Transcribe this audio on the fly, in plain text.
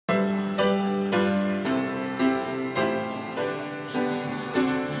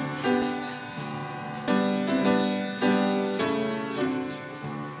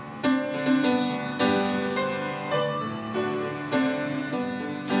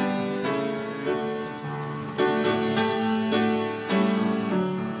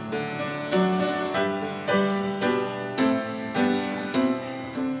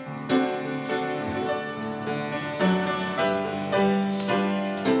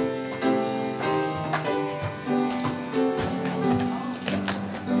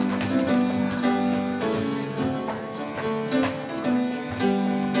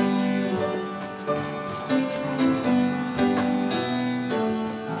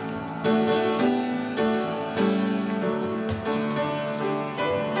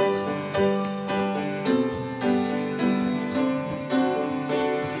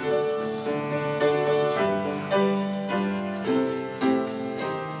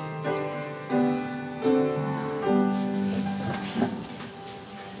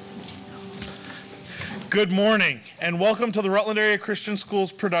Good morning, and welcome to the Rutland Area Christian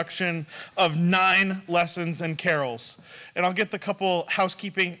Schools production of 9 Lessons and Carols. And I'll get the couple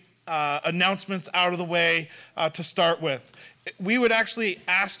housekeeping announcements out of the way to start with. We would actually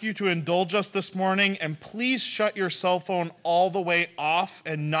ask you to indulge us this morning, and please shut your cell phone all the way off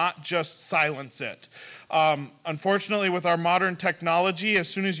and not just silence it. Unfortunately, with our modern technology, as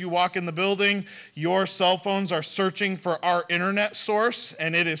soon as you walk in the building, your cell phones are searching for our internet source,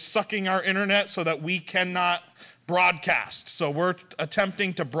 and it is sucking our internet so that we cannot broadcast. So we're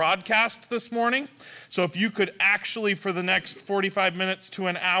attempting to broadcast this morning. So if you could actually, for the next 45 minutes to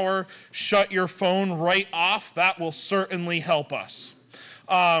an hour, shut your phone right off, that will certainly help us.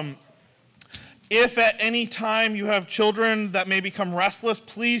 If at any time you have children that may become restless,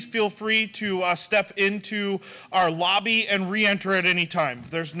 please feel free to step into our lobby and re-enter at any time.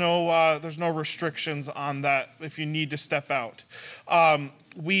 There's no restrictions on that if you need to step out.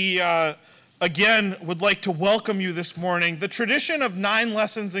 Again, would like to welcome you this morning. The tradition of 9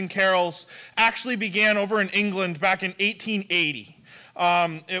 lessons and carols actually began over in England back in 1880.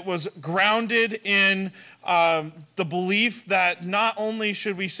 It was grounded in the belief that not only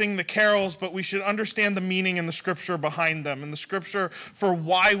should we sing the carols, but we should understand the meaning and the scripture behind them, and the scripture for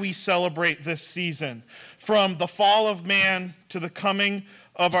why we celebrate this season, from the fall of man to the coming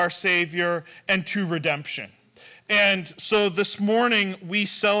of our Savior and to redemption. And so this morning we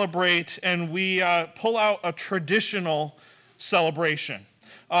celebrate and we pull out a traditional celebration.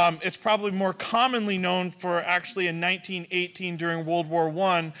 It's probably more commonly known for actually in 1918 during World War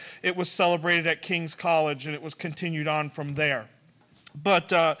I, it was celebrated at King's College and it was continued on from there. But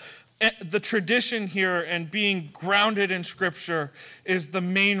the tradition here and being grounded in Scripture is the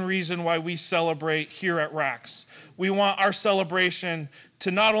main reason why we celebrate here at RACS. We want our celebration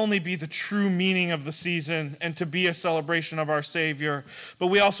to not only be the true meaning of the season and to be a celebration of our Savior, but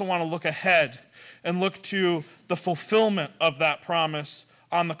we also want to look ahead and look to the fulfillment of that promise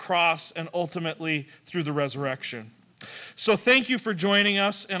on the cross and ultimately through the resurrection. So thank you for joining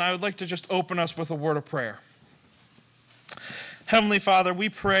us, and I would like to just open us with a word of prayer. Heavenly Father, we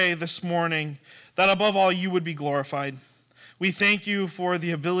pray this morning that above all you would be glorified. We thank you for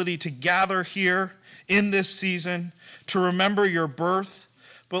the ability to gather here in this season to remember your birth,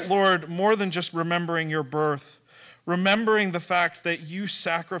 but Lord, more than just remembering your birth, remembering the fact that you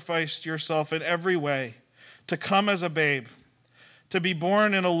sacrificed yourself in every way to come as a babe, to be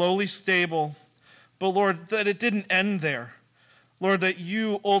born in a lowly stable, but Lord, that it didn't end there. Lord, that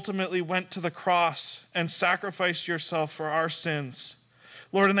you ultimately went to the cross and sacrificed yourself for our sins.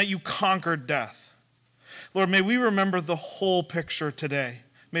 Lord, and that you conquered death. Lord, may we remember the whole picture today.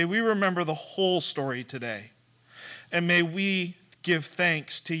 May we remember the whole story today. And may we give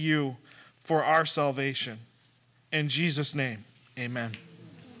thanks to you for our salvation. In Jesus' name, amen.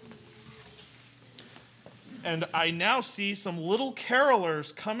 And I now see some little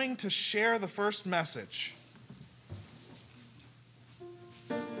carolers coming to share the first message.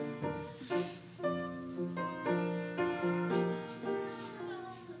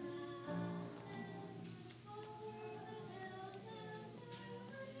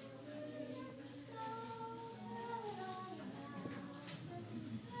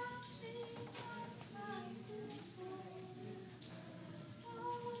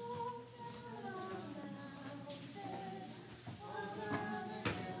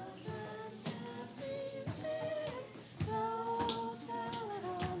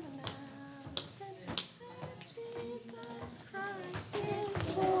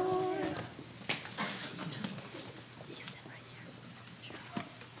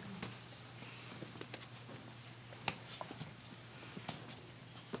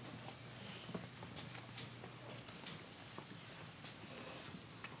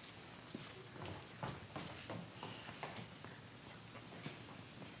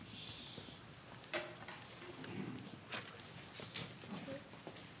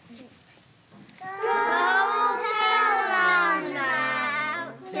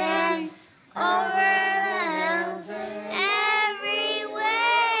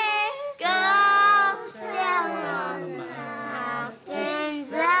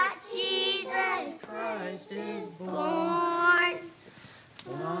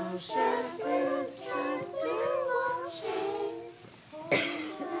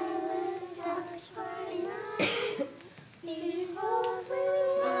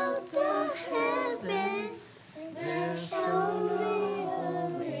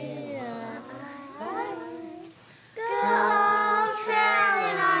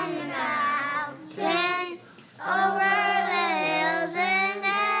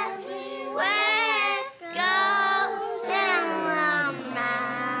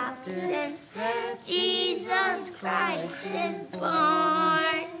 is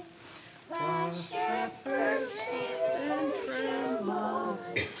born. The shepherds sleep and tremble,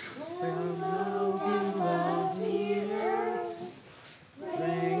 will below the earth.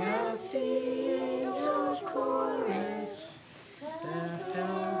 Ring out the angels' chorus, that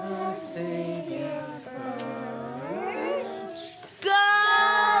tell the Savior's birth. Go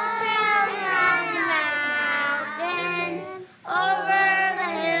tell the mountains, over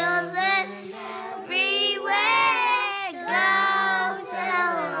the hills and everywhere. Go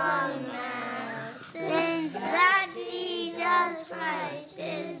tell the mountains that Jesus Christ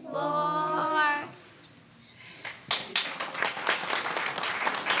is born.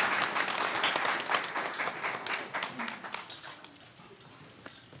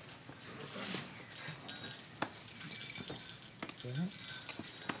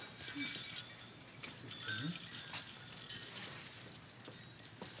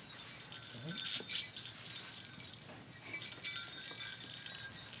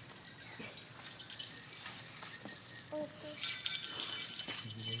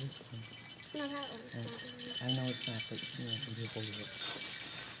 No, that one's not. I know it's not, but you know, you hold it.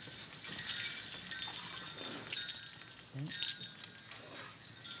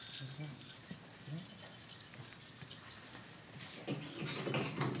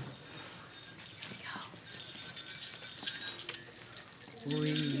 We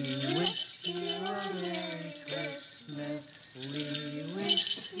wish you a Merry Christmas. We wish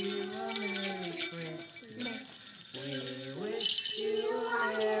you a Merry Christmas. We wish you a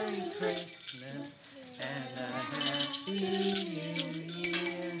Merry Christmas and a Happy New Year.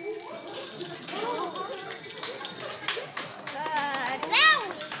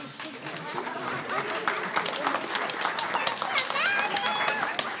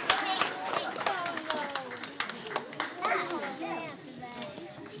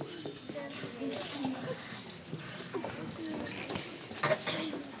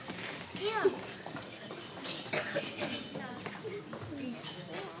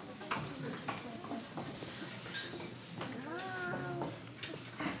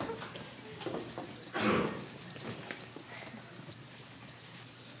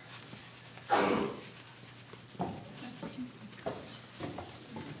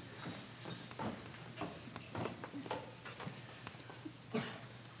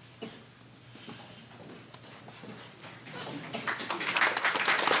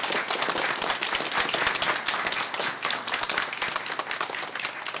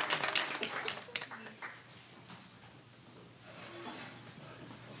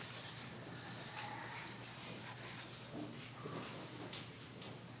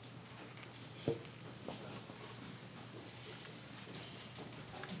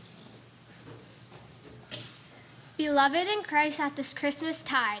 Beloved in Christ at this Christmas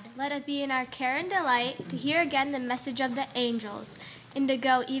tide, let it be in our care and delight to hear again the message of the angels, and to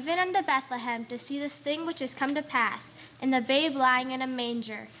go even unto Bethlehem to see this thing which is come to pass, and the babe lying in a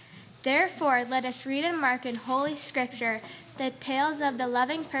manger. Therefore, let us read and mark in Holy Scripture the tales of the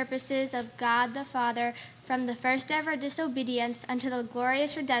loving purposes of God the Father from the first ever disobedience unto the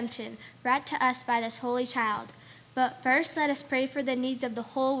glorious redemption brought to us by this holy child. But first, let us pray for the needs of the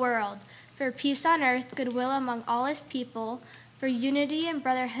whole world, for peace on earth, goodwill among all his people, for unity and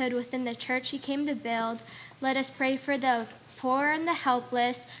brotherhood within the church he came to build. Let us pray for the poor and the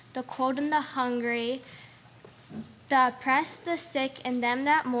helpless, the cold and the hungry, the oppressed, the sick, and them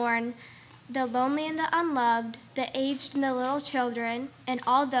that mourn, the lonely and the unloved, the aged and the little children, and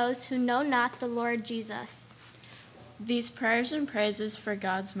all those who know not the Lord Jesus. These prayers and praises for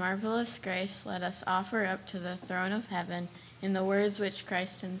God's marvelous grace let us offer up to the throne of heaven in the words which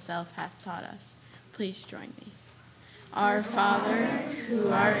Christ himself hath taught us. Please join me. Our Father, who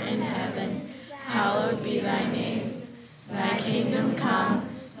art in heaven, hallowed be thy name. Thy kingdom come,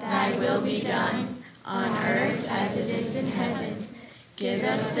 thy will be done, on earth as it is in heaven. Give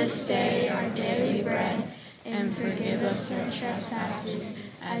us this day our daily bread, and forgive us our trespasses,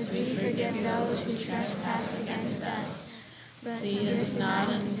 as we forgive those who trespass against us. But lead us not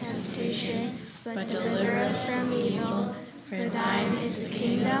into temptation, but deliver us from evil. For thine is the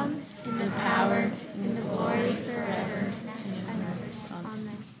kingdom, and the power, and the glory forever.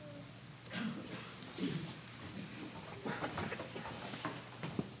 Amen.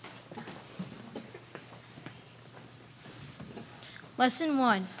 Lesson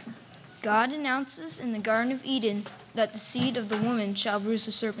 1. God announces in the Garden of Eden that the seed of the woman shall bruise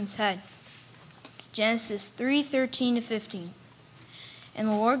the serpent's head. Genesis 3:13-15. And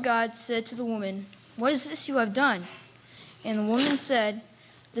the Lord God said to the woman, What is this you have done? And the woman said,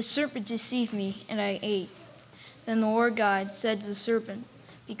 The serpent deceived me, and I ate. Then the Lord God said to the serpent,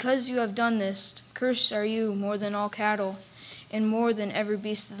 Because you have done this, cursed are you more than all cattle, and more than every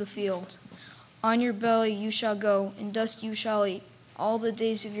beast of the field. On your belly you shall go, and dust you shall eat all the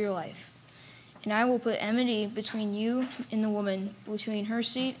days of your life. And I will put enmity between you and the woman, between her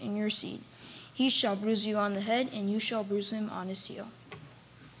seed and your seed. He shall bruise you on the head, and you shall bruise him on his heel.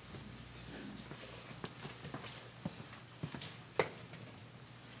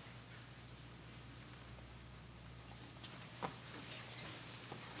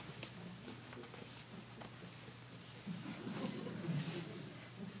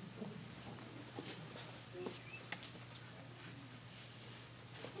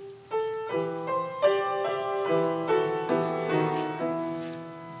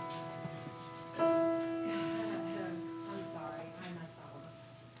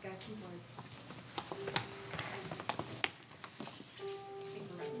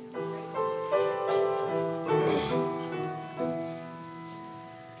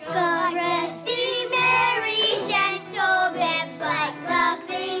 God rest thee, merry gentlemen, but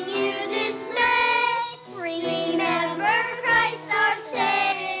nothing you display. Remember Christ our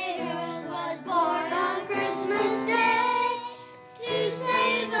Savior was born on Christmas Day to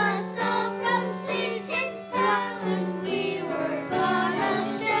save us all from Satan's power when we were gone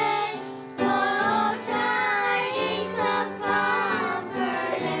astray. Oh, tidings of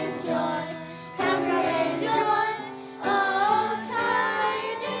comfort and joy, comfort and joy. Oh,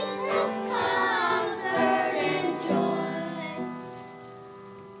 tidings of comfort and joy.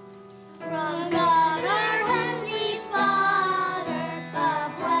 From God our Heavenly Father, the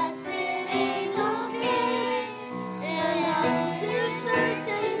blessed angel kissed, and unto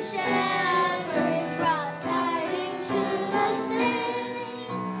certain shepherds brought tidings to the sick.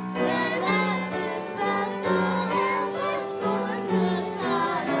 When at Bethlehem was born the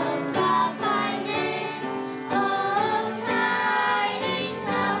Son of God by name. Oh, tidings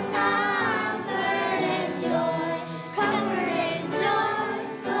of comfort and joy, comfort and joy.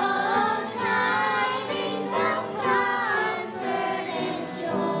 Oh, tidings of comfort and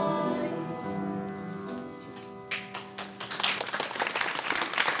joy.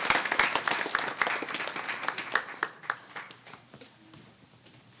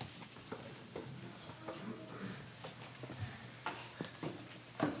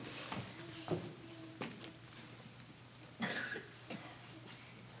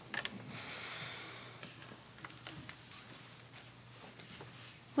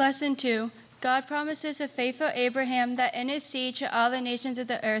 Lesson 2. God promises a faithful Abraham that in his seed shall all the nations of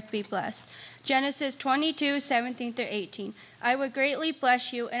the earth be blessed. Genesis 22:17-18. I will greatly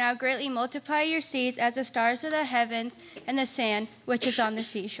bless you, and I will greatly multiply your seeds as the stars of the heavens and the sand which is on the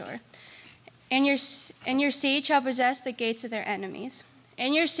seashore. And your seed shall possess the gates of their enemies.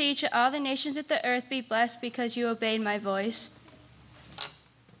 In your seed shall all the nations of the earth be blessed because you obeyed my voice.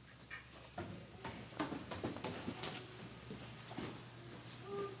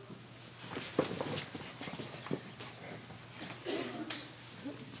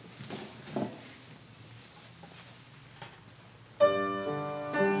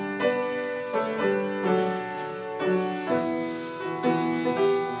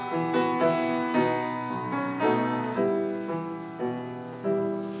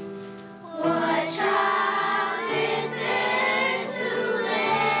 What child is this?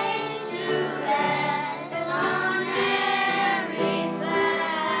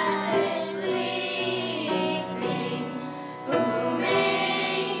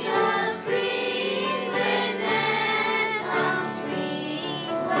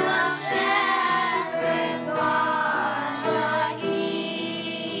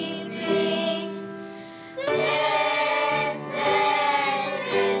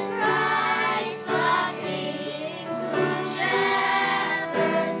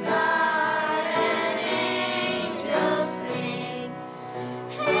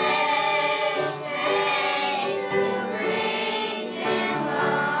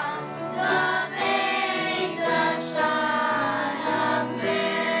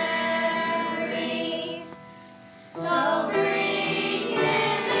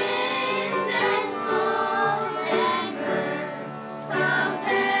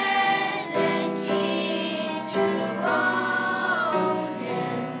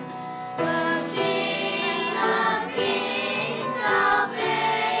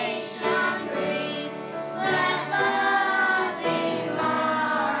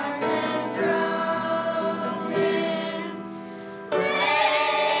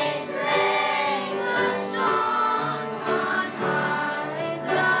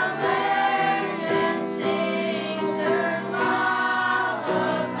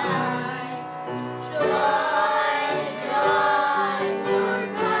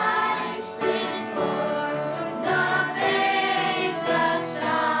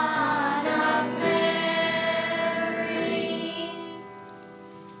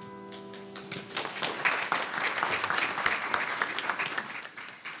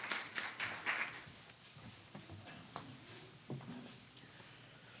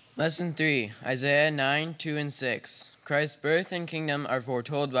 Lesson 3, Isaiah 9, 2 and 6. Christ's birth and kingdom are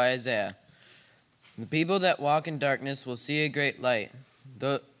foretold by Isaiah. The people that walk in darkness will see a great light.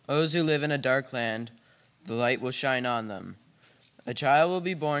 Those who live in a dark land, the light will shine on them. A child will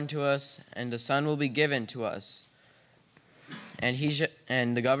be born to us, and a son will be given to us.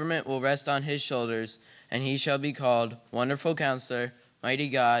 And the government will rest on his shoulders, and he shall be called Wonderful Counselor, Mighty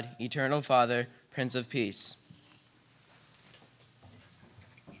God, Eternal Father, Prince of Peace.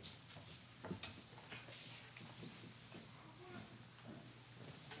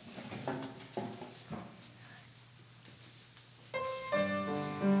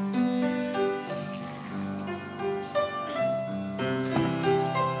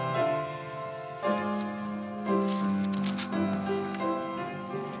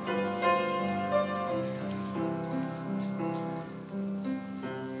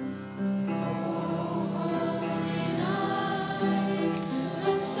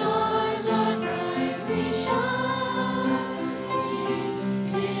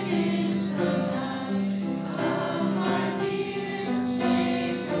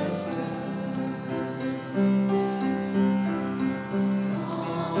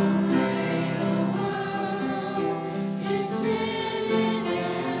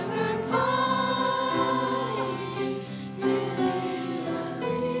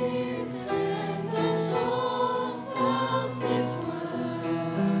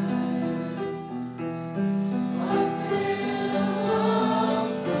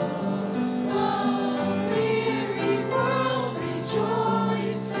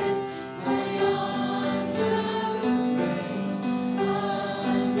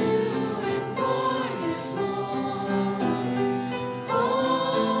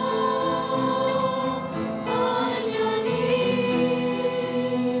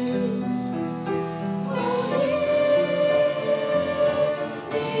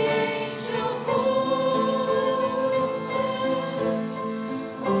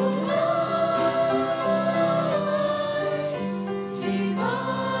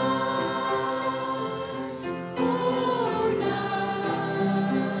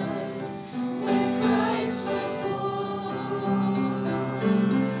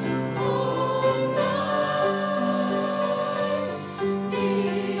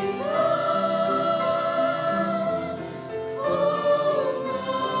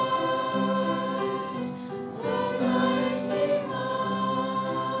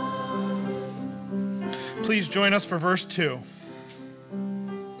 Please join us for verse 2.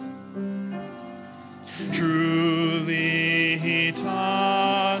 Truly he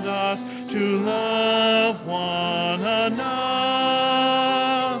taught us to love one another.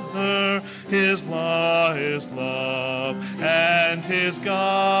 His law is love, and his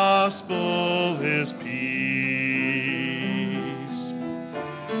gospel is peace.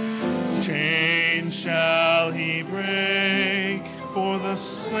 Chains shall he break, for the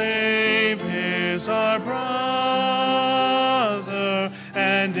slave is our brother,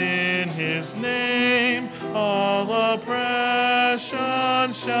 and in his name all oppression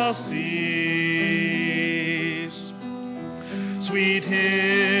shall cease. Sweet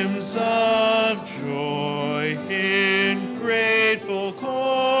hymns of joy in grateful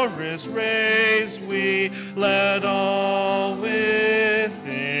chorus raise we, let all within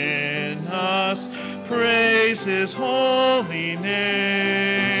us praise his holy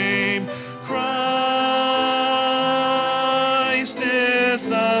name. Christ is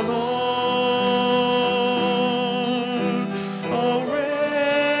the Lord. Oh,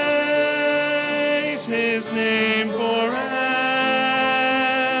 raise his name forever.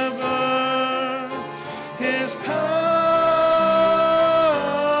 His power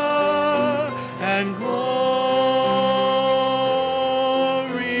and glory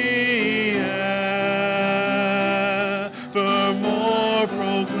evermore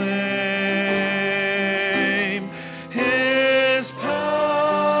proclaim. His power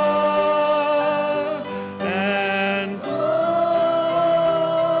and glory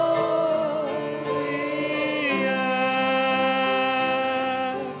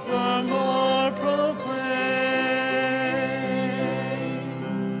evermore proclaim.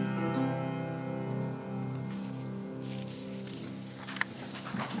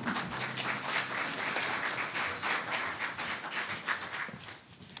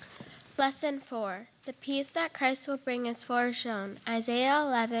 Lesson 4. The peace that Christ will bring is foreshown. Isaiah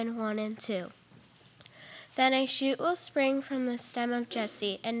 11, 1 and 2. Then a shoot will spring from the stem of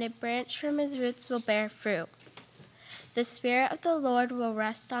Jesse, and a branch from his roots will bear fruit. The Spirit of the Lord will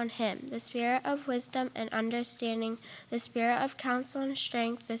rest on him, the Spirit of wisdom and understanding, the Spirit of counsel and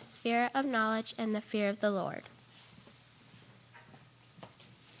strength, the Spirit of knowledge and the fear of the Lord.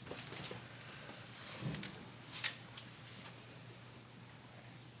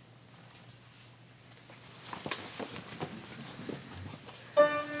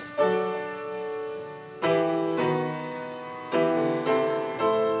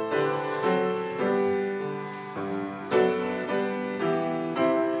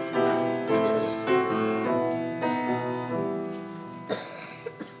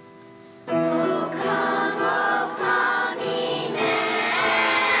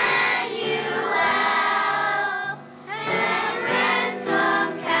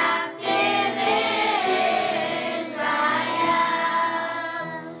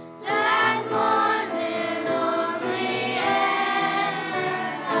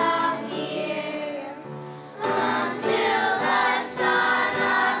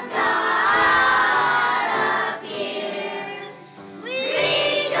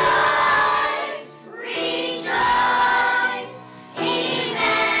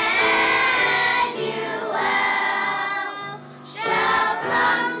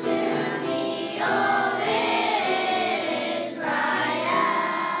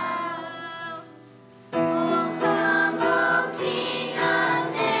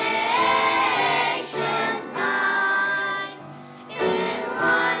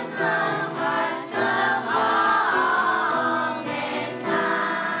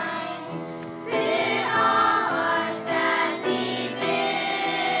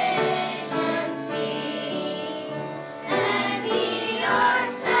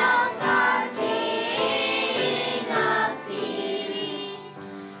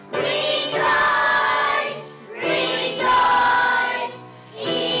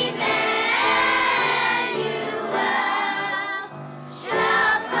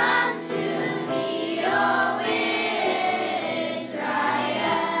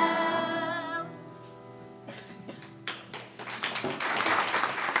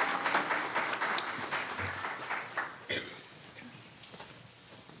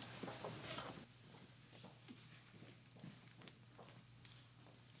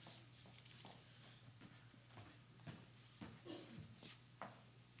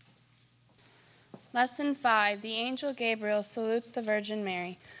 Lesson 5. The angel Gabriel salutes the Virgin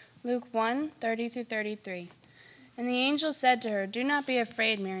Mary. Luke 1:30-33. And the angel said to her, "Do not be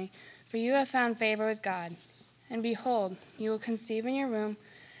afraid, Mary, for you have found favor with God. And behold, you will conceive in your womb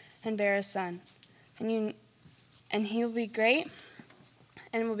and bear a son. And he will be great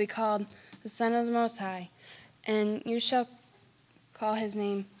and will be called the Son of the Most High. And you shall call his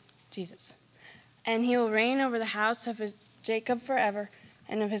name Jesus. And he will reign over the house of Jacob forever,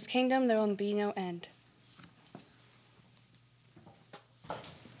 and of his kingdom there will be no end."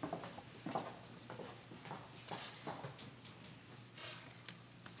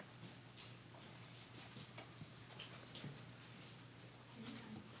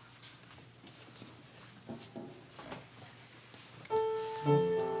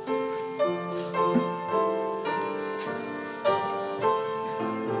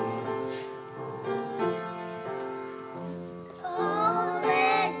 Oh,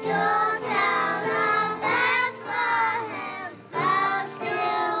 little town of Bethlehem, how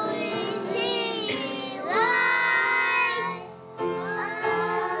still we see light.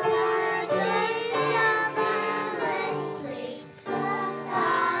 Another day of endless sleep, the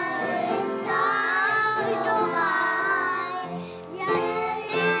silent stars go by.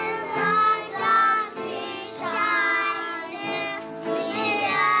 Yet in thy galaxy shineth the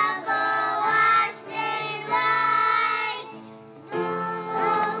everlasting light.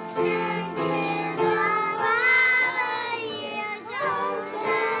 Hopes and fears of our years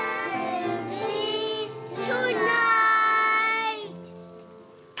open to thee tonight.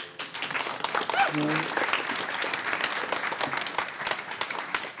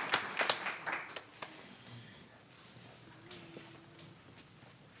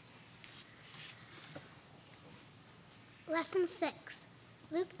 Lesson 6.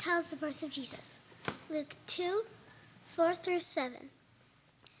 Luke tells the birth of Jesus. Luke 2:4-7.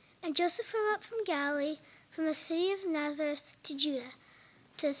 And Joseph went up from Galilee, from the city of Nazareth to Judah,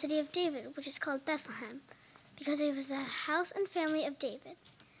 to the city of David, which is called Bethlehem, because he was the house and family of David,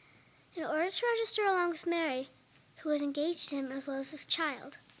 in order to register along with Mary, who was engaged to him as well as his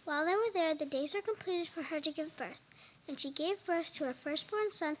child. While they were there, the days were completed for her to give birth. And she gave birth to her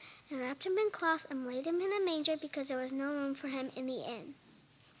firstborn son, and wrapped him in cloth, and laid him in a manger, because there was no room for him in the inn.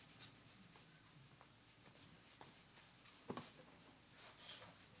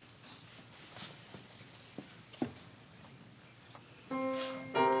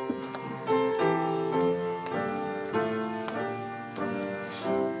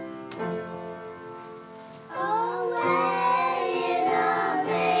 Away in a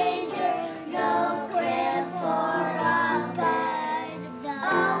manger, no crib for a bed.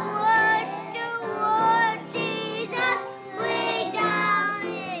 Onward toward Jesus, way down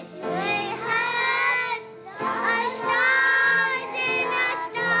its way head. A stars in the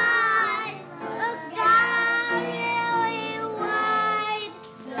sky, look down really wide.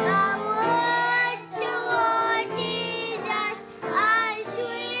 Onward toward Jesus, a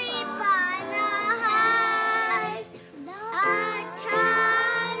sweet on high. A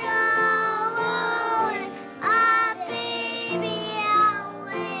child alone, a baby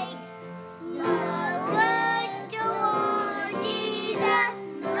awakes. Onward toward Jesus,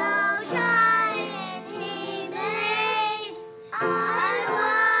 no trying he makes. I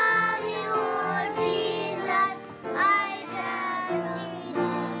love you, Lord Jesus, I empty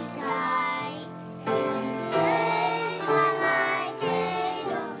the sky. Stay by my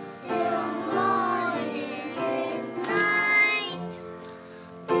cradle till morning is night.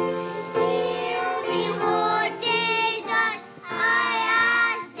 Heal me, Lord Jesus, I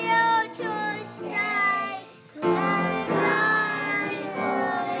ask you to stay. Clasp me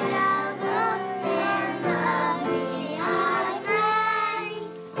forever and love me, I pray.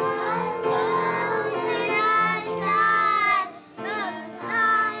 As roses I die, but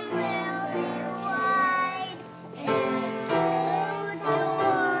thine will be wide. And so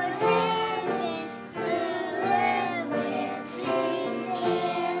toward heaven to live with thee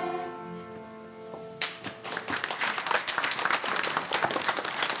there.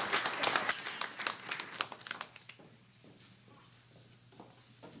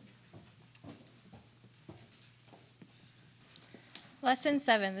 Lesson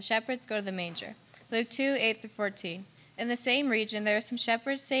 7. The shepherds go to the manger. Luke 2:8-14. In the same region there were some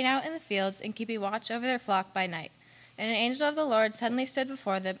shepherds staying out in the fields and keeping watch over their flock by night. And an angel of the Lord suddenly stood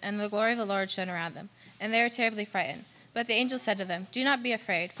before them, and the glory of the Lord shone around them. And they were terribly frightened. But the angel said to them, "Do not be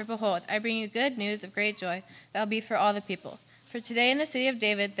afraid, for behold, I bring you good news of great joy that will be for all the people. For today in the city of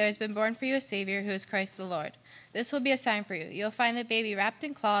David there has been born for you a Savior, who is Christ the Lord. This will be a sign for you. You will find the baby wrapped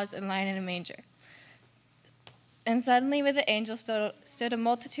in cloths and lying in a manger." And suddenly with the angel stood a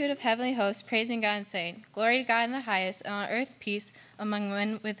multitude of heavenly hosts, praising God and saying, Glory to God in the highest, and on earth peace among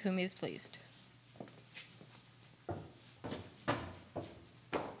men with whom he is pleased.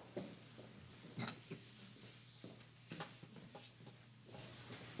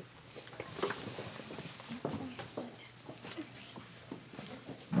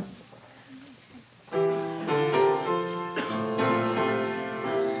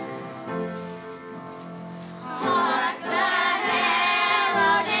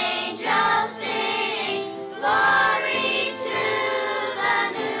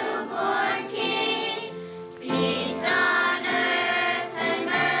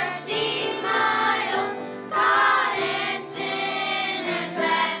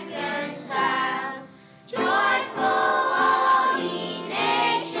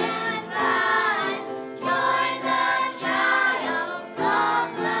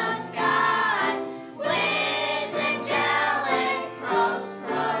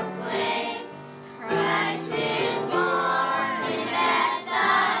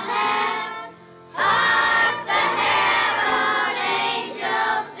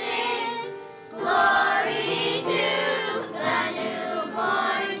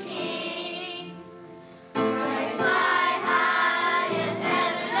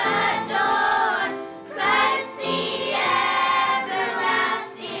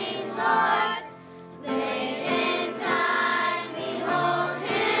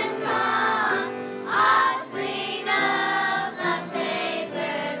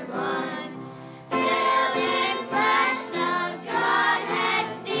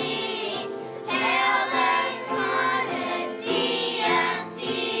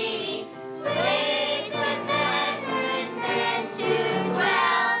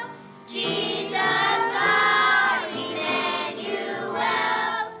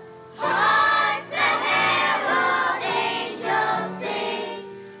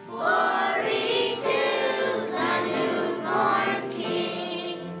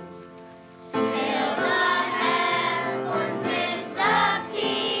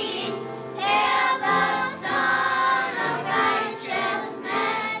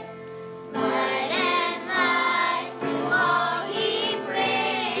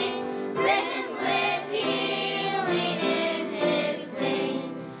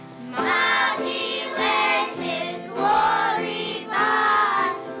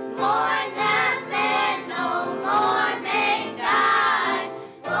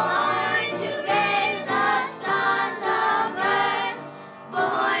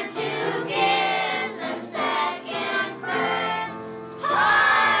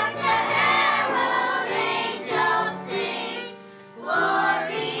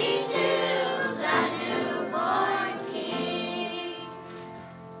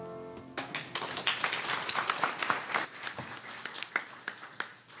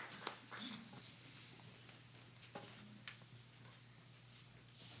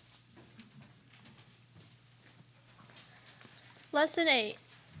 Lesson 8.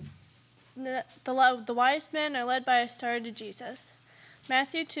 The wise men are led by a star to Jesus.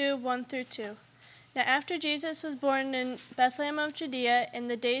 Matthew 2, 1-2. Now after Jesus was born in Bethlehem of Judea in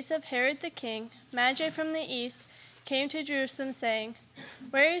the days of Herod the king, Magi from the east came to Jerusalem, saying,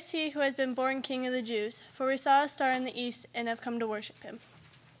 Where is he who has been born King of the Jews? For we saw a star in the east and have come to worship him.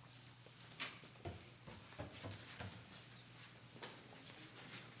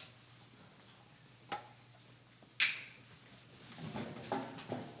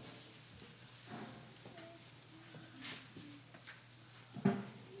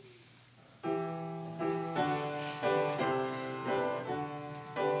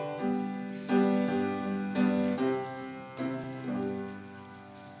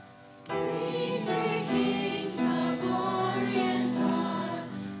 Kings of Orient are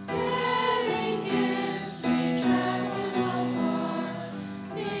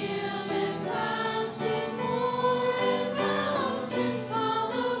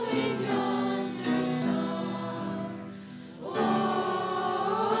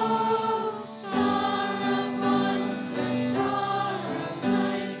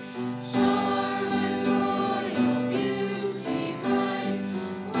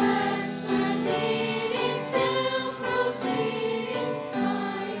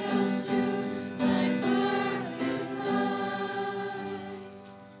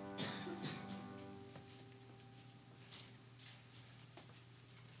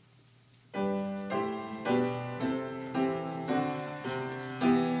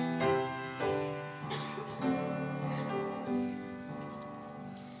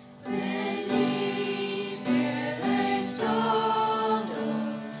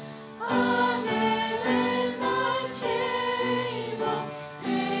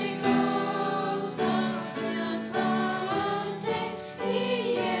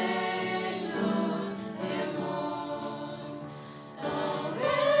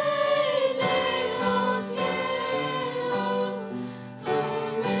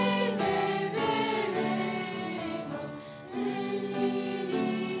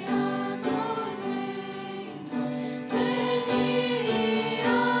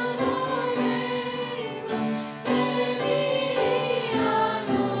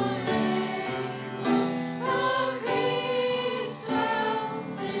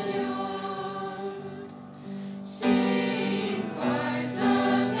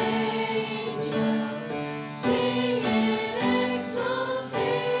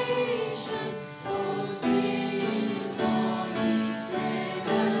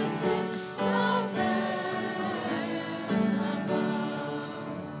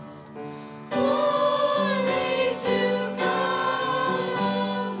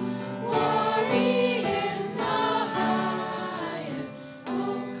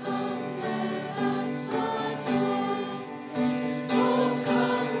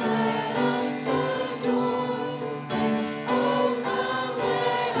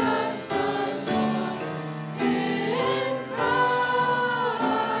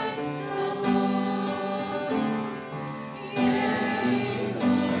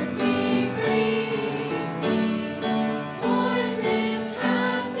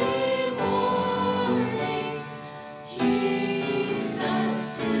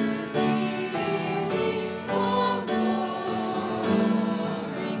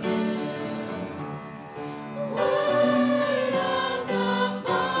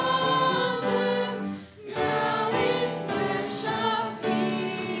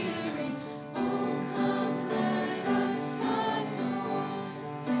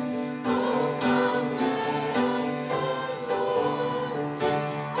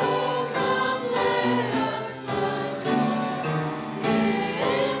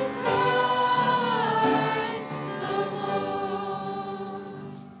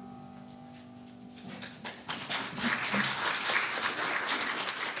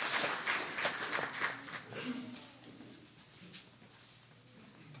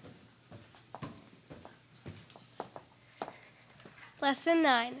Lesson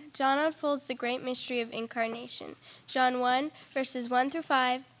 9. John unfolds the great mystery of incarnation. John 1, verses 1 through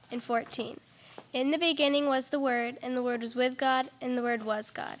 5 and 14. In the beginning was the Word, and the Word was with God, and the Word was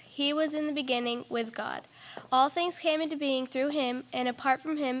God. He was in the beginning with God. All things came into being through him, and apart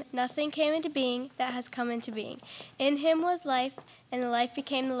from him nothing came into being that has come into being. In him was life, and the life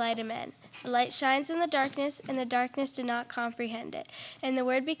became the light of men. The light shines in the darkness, and the darkness did not comprehend it. And the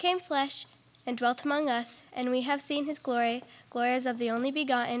Word became flesh and dwelt among us, and we have seen his glory, glory as of the only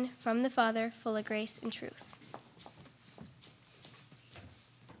begotten from the Father, full of grace and truth.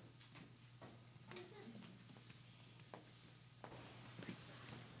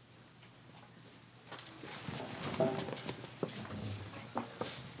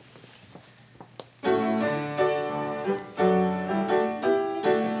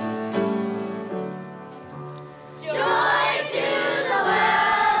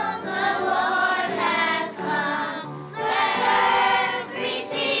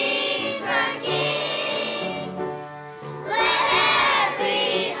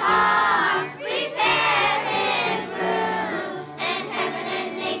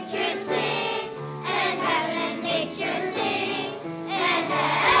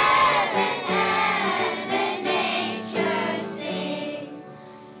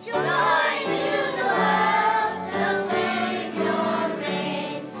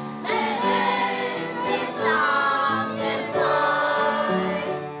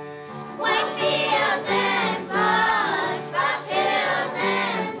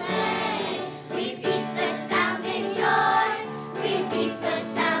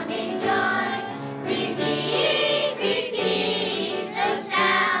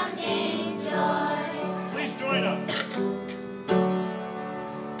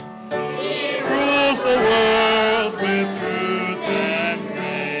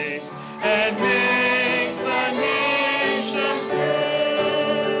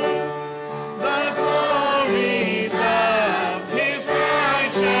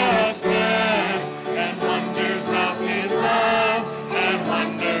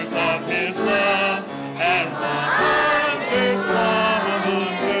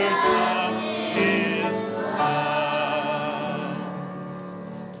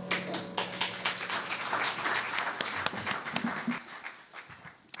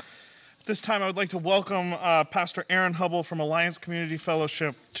 This time I would like to welcome Pastor Aaron Hubble from Alliance Community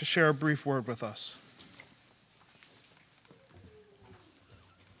Fellowship to share a brief word with us.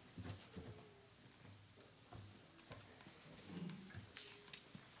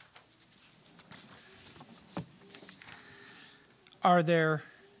 Are there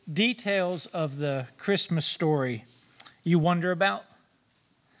details of the Christmas story you wonder about?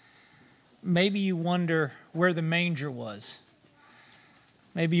 Maybe you wonder where the manger was.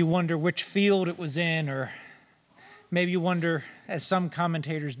 Maybe you wonder which field it was in, or maybe you wonder, as some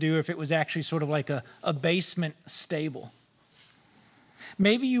commentators do, if it was actually sort of like a basement stable.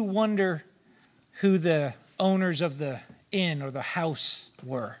 Maybe you wonder who the owners of the inn or the house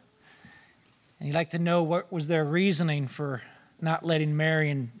were. And you'd like to know what was their reasoning for not letting Mary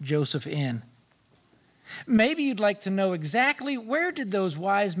and Joseph in. Maybe you'd like to know exactly where did those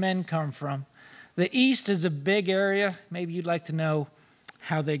wise men come from. The East is a big area. Maybe you'd like to know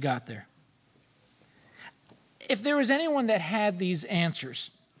how they got there. If there was anyone that had these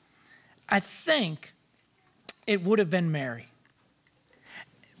answers, I think it would have been Mary.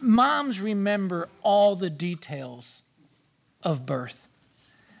 Moms remember all the details of birth.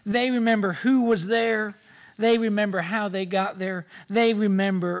 They remember who was there. They remember how they got there. They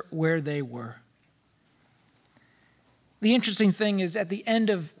remember where they were. The interesting thing is, at the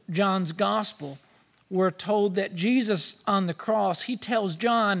end of John's gospel, we're told that Jesus on the cross, he tells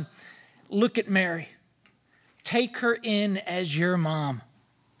John, look at Mary. Take her in as your mom.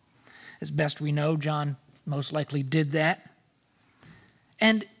 As best we know, John most likely did that.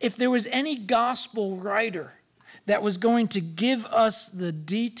 And if there was any gospel writer that was going to give us the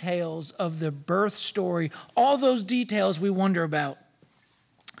details of the birth story, all those details we wonder about,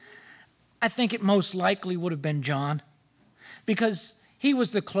 I think it most likely would have been John, because he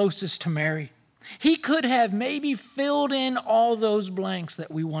was the closest to Mary. He could have maybe filled in all those blanks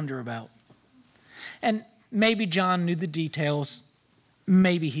that we wonder about. And maybe John knew the details,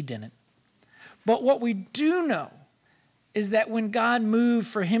 maybe he didn't. But what we do know is that when God moved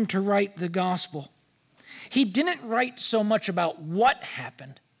for him to write the gospel, he didn't write so much about what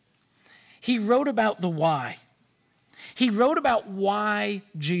happened. He wrote about the why. He wrote about why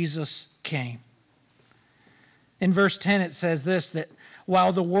Jesus came. In verse 10 it says this, that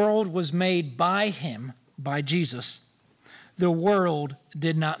while the world was made by him, by Jesus, the world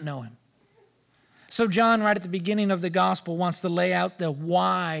did not know him. So John, right at the beginning of the gospel, wants to lay out the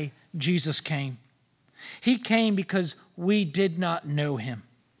why Jesus came. He came because we did not know him.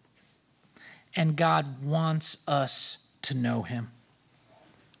 And God wants us to know him.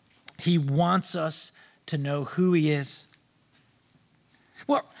 He wants us to know who he is.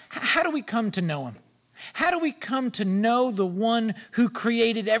 Well, how do we come to know him? How do we come to know the one who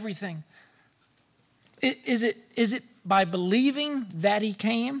created everything? Is it by believing that he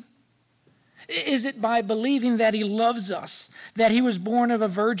came? Is it by believing that he loves us, that he was born of a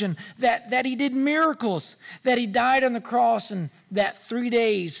virgin, that he did miracles, that he died on the cross, and that 3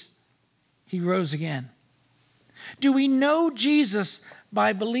 days he rose again? Do we know Jesus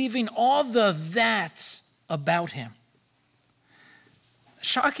by believing all the that's about him?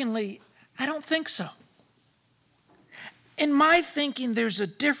 Shockingly, I don't think so. In my thinking, there's a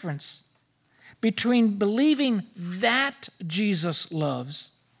difference between believing that Jesus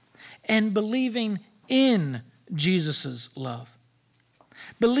loves and believing in Jesus' love.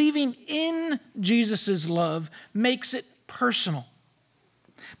 Believing in Jesus' love makes it personal.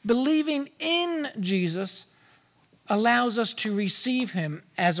 Believing in Jesus allows us to receive him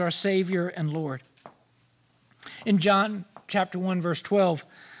as our Savior and Lord. In John chapter 1, verse 12,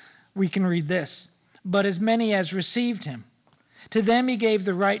 we can read this: "But as many as received him, to them he gave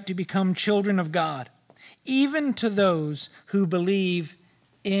the right to become children of God, even to those who believe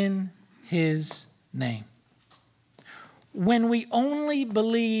in his name." When we only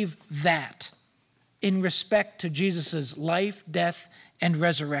believe that in respect to Jesus' life, death, and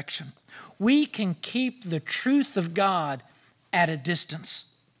resurrection, we can keep the truth of God at a distance.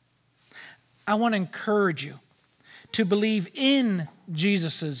 I want to encourage you to believe in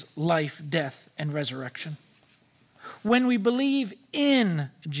Jesus' life, death, and resurrection. When we believe in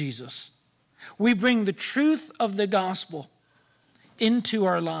Jesus, we bring the truth of the gospel into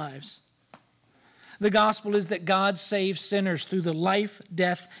our lives. The gospel is that God saves sinners through the life,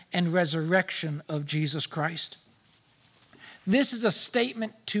 death, and resurrection of Jesus Christ. This is a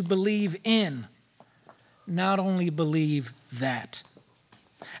statement to believe in, not only believe that.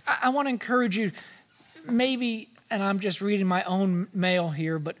 I want to encourage you, maybe, and I'm just reading my own mail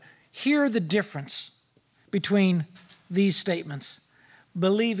here, but hear the difference between these statements.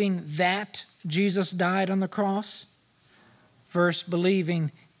 Believing that Jesus died on the cross versus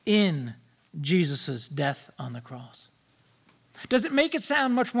believing in Jesus' death on the cross. Does it make it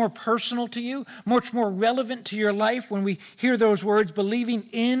sound much more personal to you, much more relevant to your life when we hear those words, believing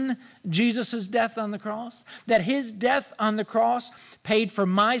in Jesus' death on the cross? That his death on the cross paid for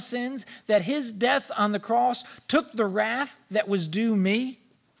my sins, that his death on the cross took the wrath that was due me?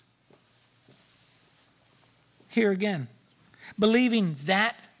 Here again, believing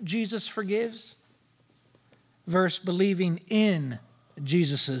that Jesus forgives versus believing in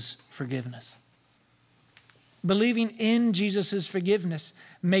Jesus' forgiveness. Believing in Jesus' forgiveness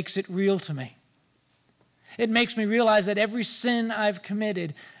makes it real to me. It makes me realize that every sin I've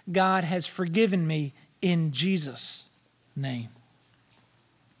committed, God has forgiven me in Jesus' name.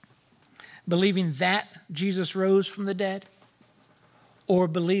 Believing that Jesus rose from the dead or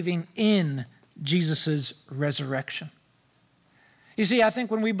believing in Jesus' resurrection. You see, I think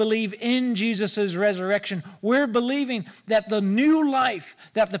when we believe in Jesus' resurrection, we're believing that the new life,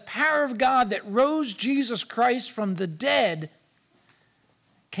 that the power of God that rose Jesus Christ from the dead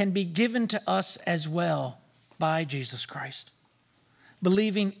can be given to us as well by Jesus Christ.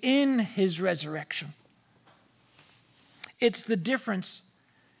 Believing in his resurrection. It's the difference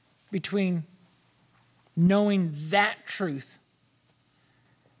between knowing that truth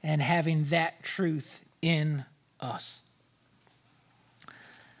and having that truth in us.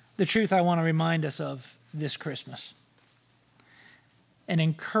 The truth I want to remind us of this Christmas and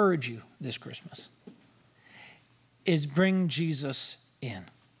encourage you this Christmas is bring Jesus in.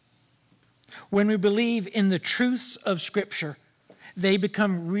 When we believe in the truths of Scripture, they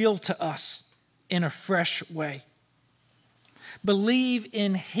become real to us in a fresh way. Believe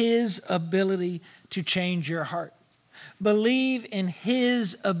in his ability to change your heart. Believe in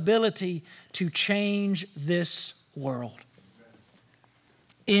his ability to change this world.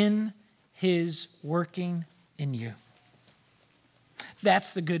 In his working in you.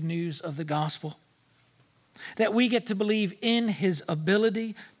 That's the good news of the gospel. That we get to believe in his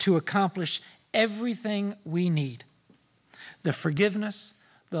ability to accomplish everything we need. The forgiveness,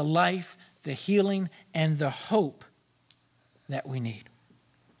 the life, the healing, and the hope that we need.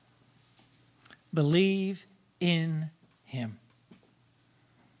 Believe in him.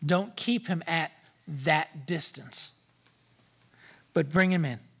 Don't keep him at that distance, but bring him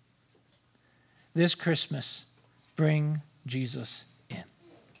in. This Christmas, bring Jesus in.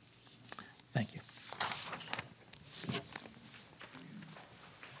 Thank you.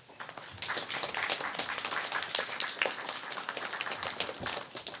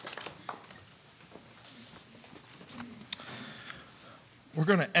 We're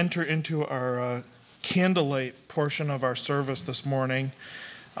going to enter into our candlelight portion of our service this morning.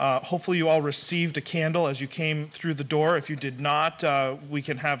 Hopefully you all received a candle as you came through the door. If you did not, we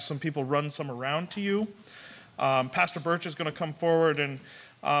can have some people run some around to you. Pastor Birch is going to come forward, and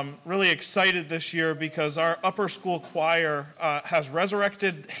really excited this year because our upper school choir has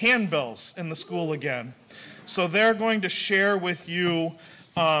resurrected handbells in the school again. So they're going to share with you,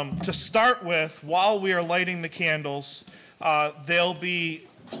 to start with, while we are lighting the candles, they'll be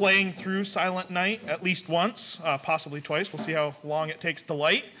playing through Silent Night at least once, possibly twice. We'll see how long it takes to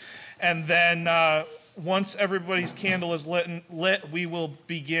light. And then once everybody's candle is lit, we will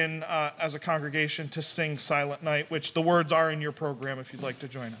begin as a congregation to sing Silent Night, which the words are in your program if you'd like to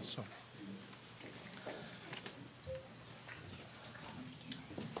join us. So.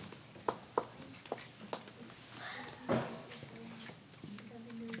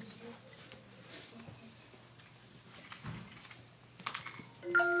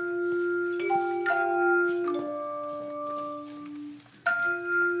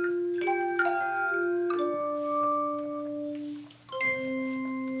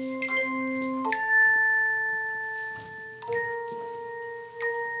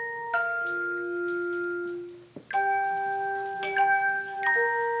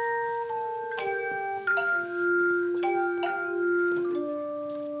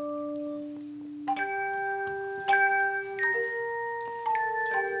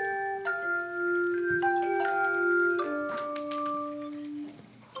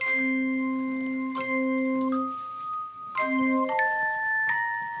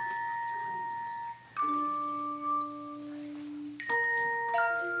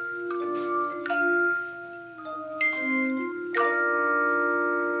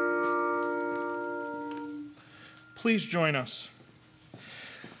 Please join us.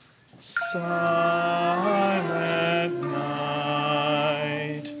 Silent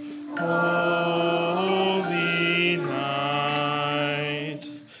night, holy night,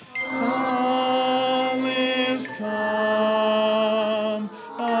 all is calm,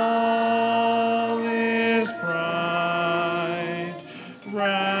 all is bright,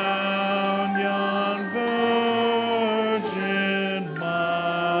 round yon virgin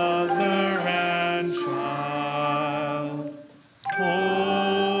mother and child.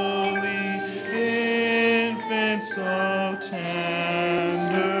 Holy infant, so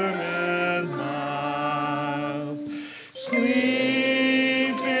tender and mild,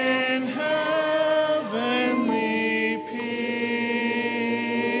 sleep in heavenly peace,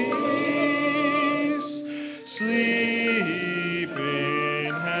 sleep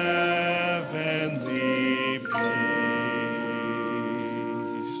in heavenly peace.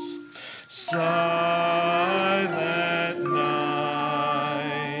 Silent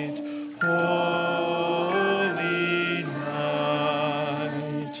night, holy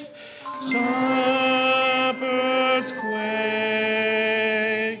night, shepherds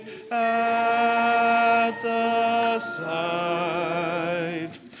quake at the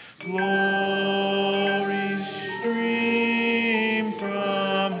sight, glory stream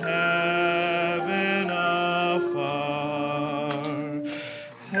from heaven afar.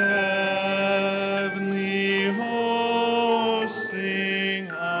 Heavenly hosts sing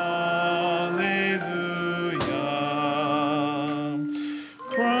Alleluia.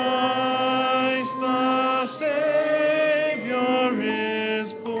 Christ the Savior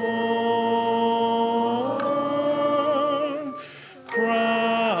is born.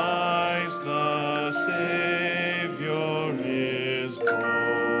 Christ the Savior is born.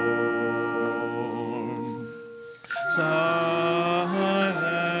 Silent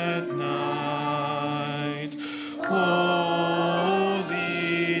night,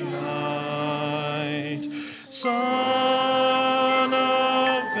 holy night, Son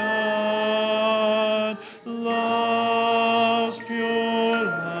of God, love's pure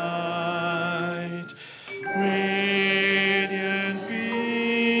light, radiant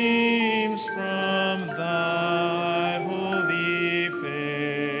beams from thy holy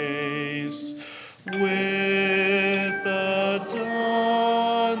face. With the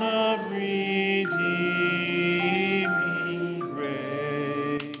dawn of redeeming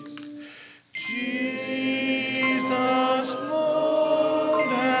grace, Jesus, Lord,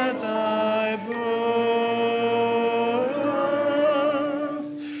 at thy birth,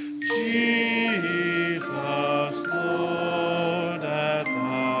 Jesus, Lord, at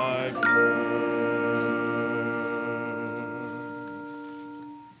thy birth.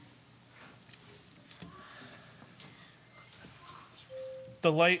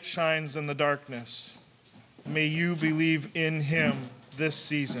 The light shines in the darkness. May you believe in him this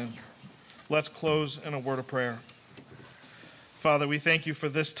season. Let's close in a word of prayer. Father, we thank you for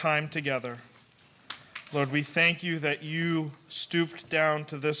this time together. Lord, we thank you that you stooped down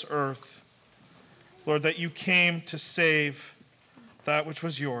to this earth. Lord, that you came to save that which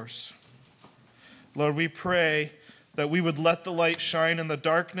was yours. Lord, we pray that we would let the light shine in the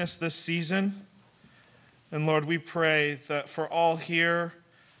darkness this season. And Lord, we pray that for all here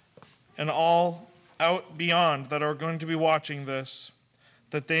and all out beyond that are going to be watching this,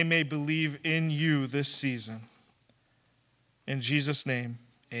 that they may believe in you this season. In Jesus' name,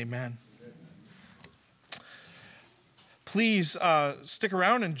 amen. Please stick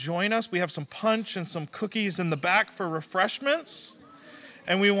around and join us. We have some punch and some cookies in the back for refreshments.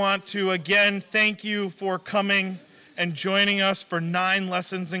 And we want to again thank you for coming and joining us for 9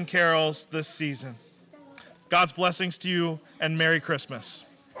 lessons and carols this season. God's blessings to you and Merry Christmas.